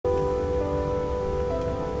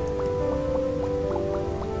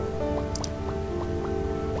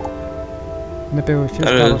Maybe we should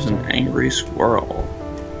That is an angry squirrel.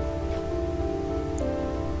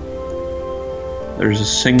 There's a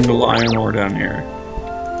single iron ore down here.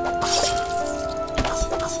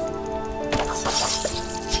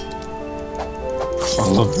 I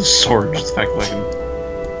love the sword, just the fact that I can...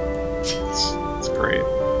 It's great.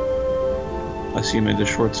 I see you made the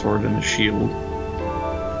short sword and a shield.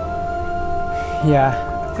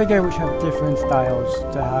 Yeah, I figure we should have different styles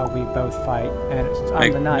to how we both fight, and since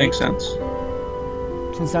I'm the knight... Makes sense.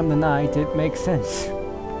 Since I'm the knight, it makes sense.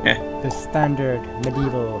 Yeah. The standard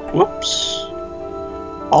medieval... Whoops.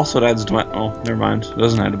 Also, it adds to my... Oh, never mind. It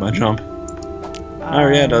doesn't add to my jump. Oh,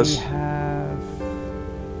 yeah, it does.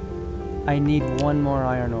 I need one more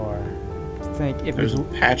iron ore. I think if There's a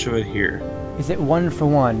patch of it here. Is it 1 for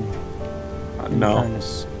 1? No.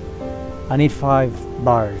 I need 5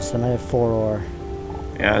 bars, and I have 4 ore.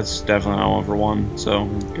 Yeah, it's definitely not 1 for 1, so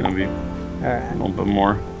it's gonna be a little bit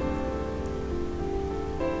more.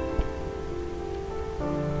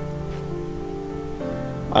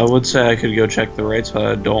 I would say I could go check the rates, but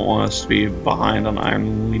I don't want us to be behind on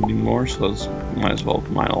iron needing more, so let's might as well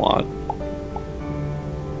mine a lot.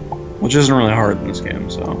 Which isn't really hard in this game,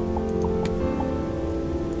 so.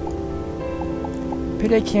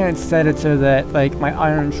 Pity I can't set it so that, like, my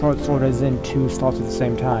iron short sword is in 2 slots at the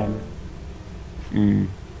same time.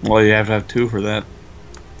 Well, you have to have 2 for that.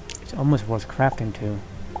 It's almost worth crafting 2.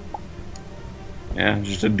 Yeah,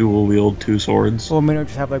 just a dual wield 2 swords. Well, maybe I'll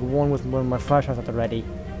just have, like, one with one of my flashlights at the ready,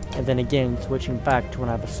 and then again, switching back to when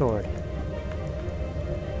I have a sword.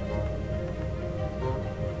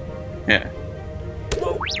 Yeah.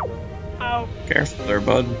 Ow. Careful there,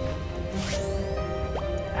 bud.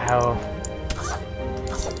 Ow.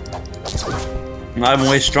 I'm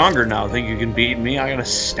way stronger now. Think you can beat me? I got a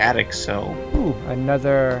static cell. Ooh,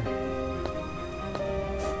 another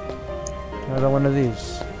one of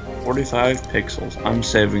these. 45 pixels. I'm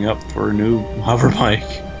saving up for a new hover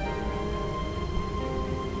bike.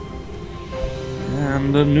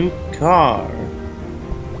 And a new car.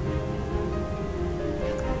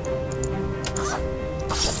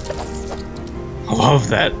 I love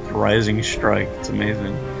that rising strike. It's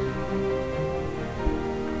amazing.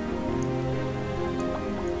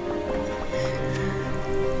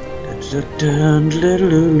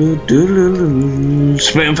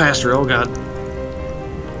 Spam faster, oh god.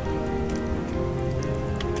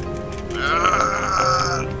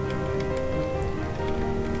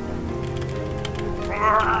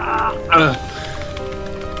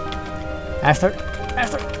 Faster!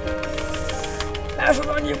 Faster!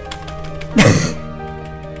 Faster on you!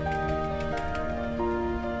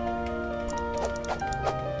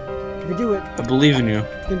 You can do it. I believe in you.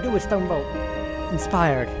 You can do it, Stonebolt.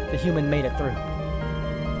 Inspired. The human made it through.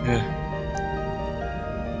 Yeah.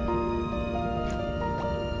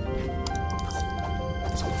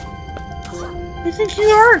 You think you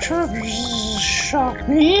are trying to shock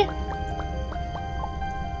me?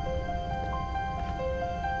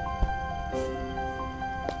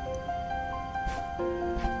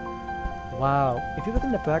 Wow. If you look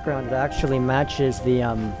in the background, it actually matches the,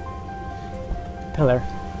 pillar.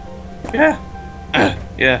 Yeah.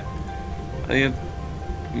 Yeah. I think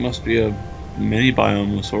it must be a mini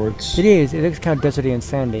biome of sorts. It is. It looks kind of deserty and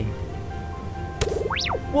sandy.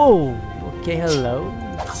 Whoa! Okay, hello.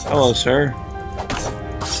 Hello, sir.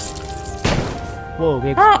 Whoa,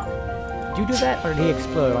 did you do that, or did he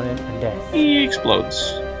explode on death? He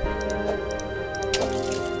explodes.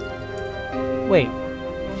 Wait.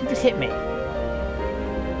 You just hit me.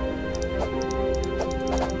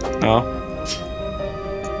 No.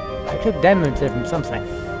 I took damage there from something.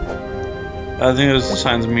 I think it was the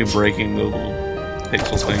signs of me breaking the little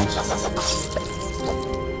pixel things.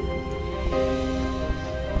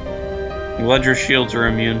 I'm glad your shields are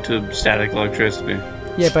immune to static electricity.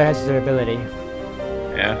 Yeah, but it has durability.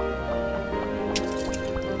 Yeah.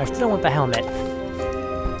 I still want the helmet.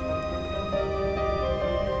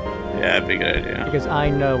 Yeah, big idea. Because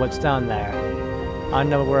I know what's down there. I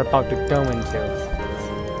know what we're about to go into.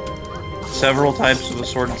 Several types of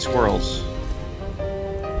assorted squirrels.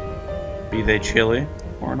 Be they chili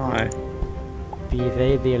or not. Be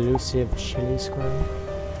they the elusive chili squirrel?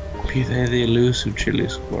 Be they the elusive chili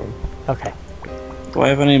squirrel. Okay. Do I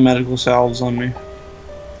have any medical salves on me?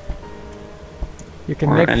 You can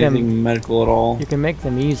or make anything them medical at all? You can make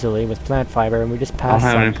them easily with plant fiber, and we just I passed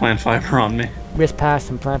don't have any plant fiber on me. We just passed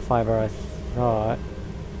some plant fiber, I thought.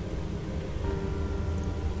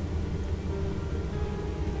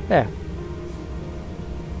 There.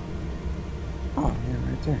 Oh, yeah,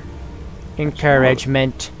 right there.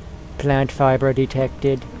 Encouragement. Plant fiber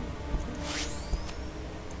detected.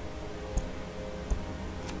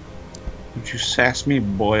 Don't you sass me,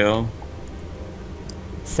 boyo.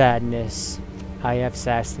 Sadness. I have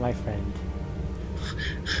sassed my friend.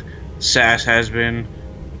 Sass has been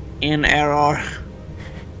in error.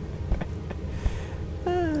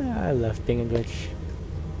 I love being English.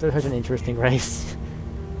 They're such an interesting race.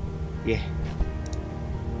 Yeah.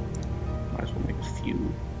 Might as well make a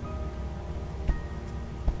few.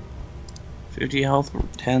 50 health for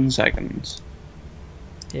 10 seconds.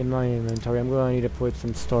 In my inventory, I'm going to need to put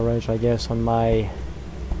some storage, I guess, on my...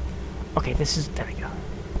 Okay, this is... There we go.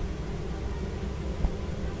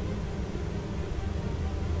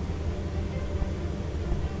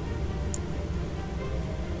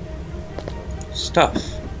 Stuff.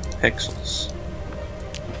 Pixels.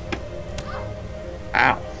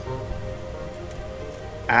 Ow.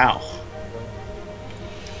 Ow.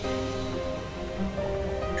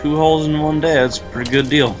 2 holes in 1 day, that's a pretty good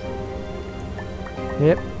deal.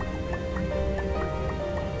 Yep.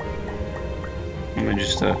 Let me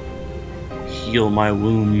just heal my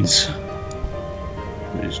wounds.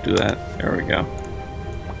 Let me just do that. There we go.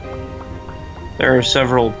 There are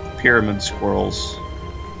several pyramid squirrels.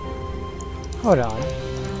 Hold on.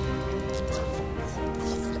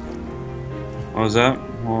 What was that?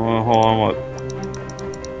 Hold on, what?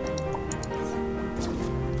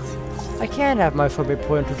 I can't have my foot be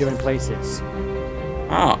put into different places.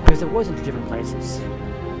 Oh. Because it was into different places.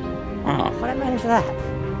 Oh. How did I manage that?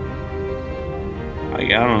 I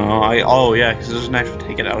don't know. Oh yeah, because it doesn't actually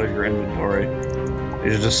take it out of your inventory.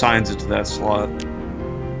 It just assigns it to that slot.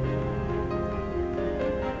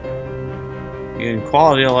 And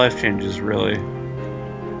quality of life changes really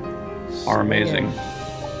are amazing. Yeah.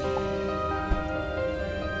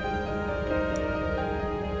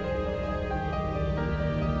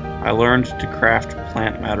 I learned to craft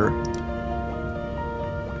plant matter.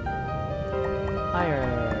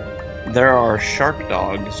 Iron. There are shark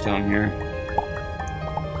dogs down here.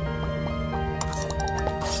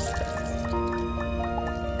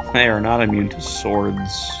 They are not immune to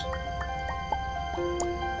swords.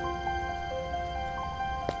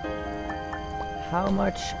 How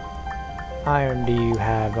much iron do you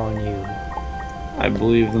have on you? I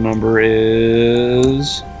believe the number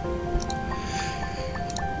is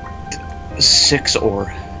 6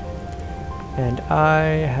 ore. And I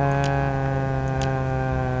have...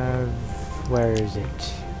 Where is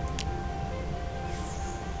it?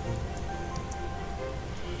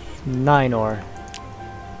 9 ore.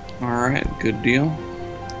 Alright, good deal.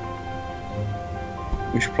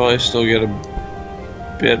 We should probably still get a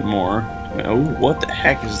bit more. Oh, what the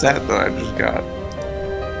heck is that I just got?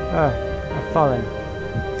 Oh, I've fallen.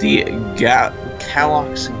 The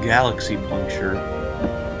Calox Galaxy Puncture.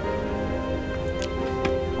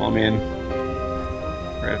 Well, I mean,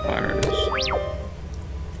 red fire is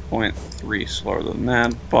 0.3 slower than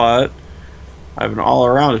that, but I have an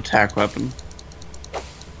all-around attack weapon.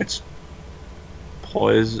 It's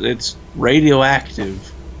poison. It's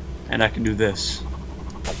radioactive, and I can do this.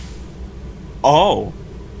 Oh,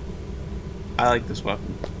 I like this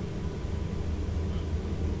weapon.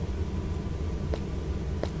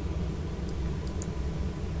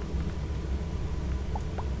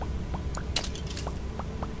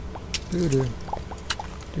 Doo-doo.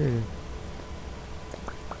 Doo-doo.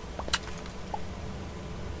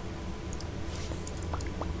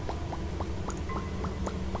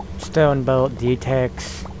 Stonebolt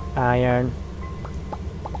detects iron.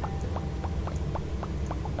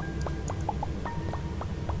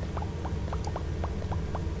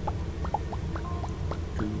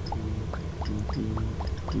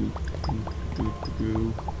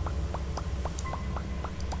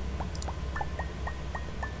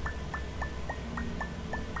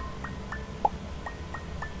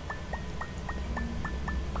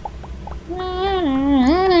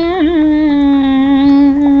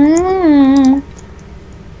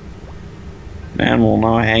 Man will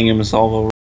now hang himself over